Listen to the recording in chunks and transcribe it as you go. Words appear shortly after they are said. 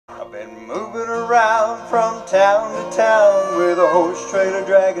Been moving around from town to town with a horse trailer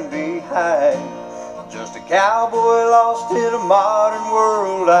dragging behind. Just a cowboy lost in a modern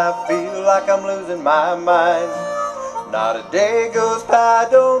world. I feel like I'm losing my mind. Not a day goes by, I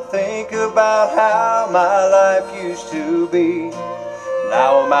don't think about how my life used to be.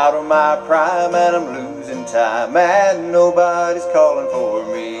 Now I'm out of my prime and I'm losing time, and nobody's calling for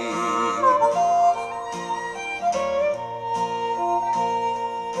me.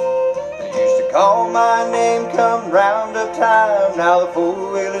 Call my name come round up time. Now the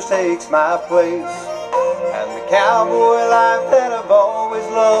four-wheelers takes my place, and the cowboy life that I've always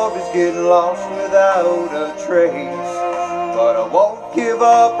loved is getting lost without a trace. But I won't give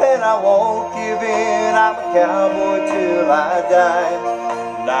up and I won't give in. I'm a cowboy till I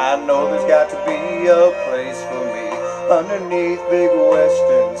die, and I know there's got to be a place for me underneath big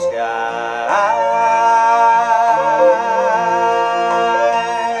western sky.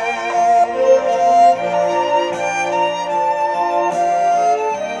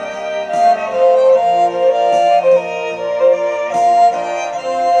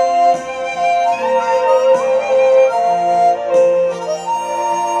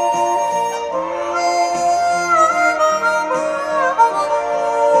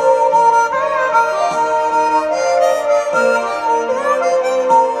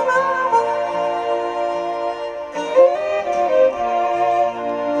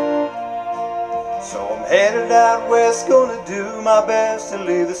 So I'm headed out west, gonna do my best to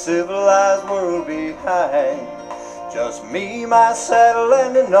leave the civilized world behind. Just me, my saddle,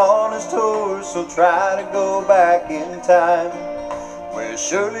 and an honest horse, so try to go back in time, where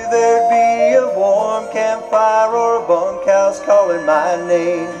surely there'd be a warm campfire or a bunkhouse calling my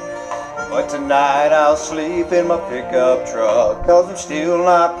name. But tonight I'll sleep in my pickup truck, 'cause I'm still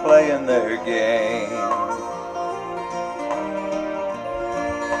not playing their game.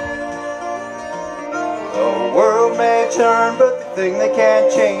 The world may turn, but the thing they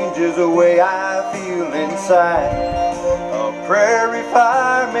can't change is the way I feel inside. A prairie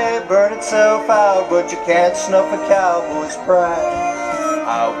fire may burn itself out, but you can't snuff a cowboy's pride.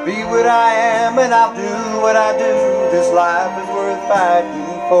 I'll be what I am and I'll do what I do. This life is worth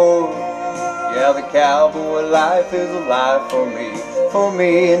fighting for. Yeah, the cowboy life is a life for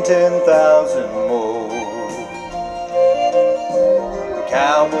me and 10,000 more. The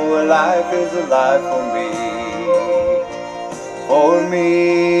cowboy life is a life for me,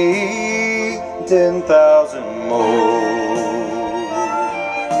 10,000 more.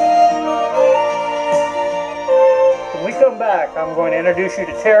 When we come back, I'm going to introduce you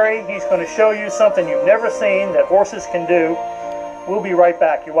to Terry. He's going to show you something you've never seen that horses can do. We'll be right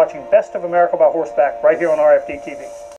back. You're watching Best of America by Horseback right here on RFD TV.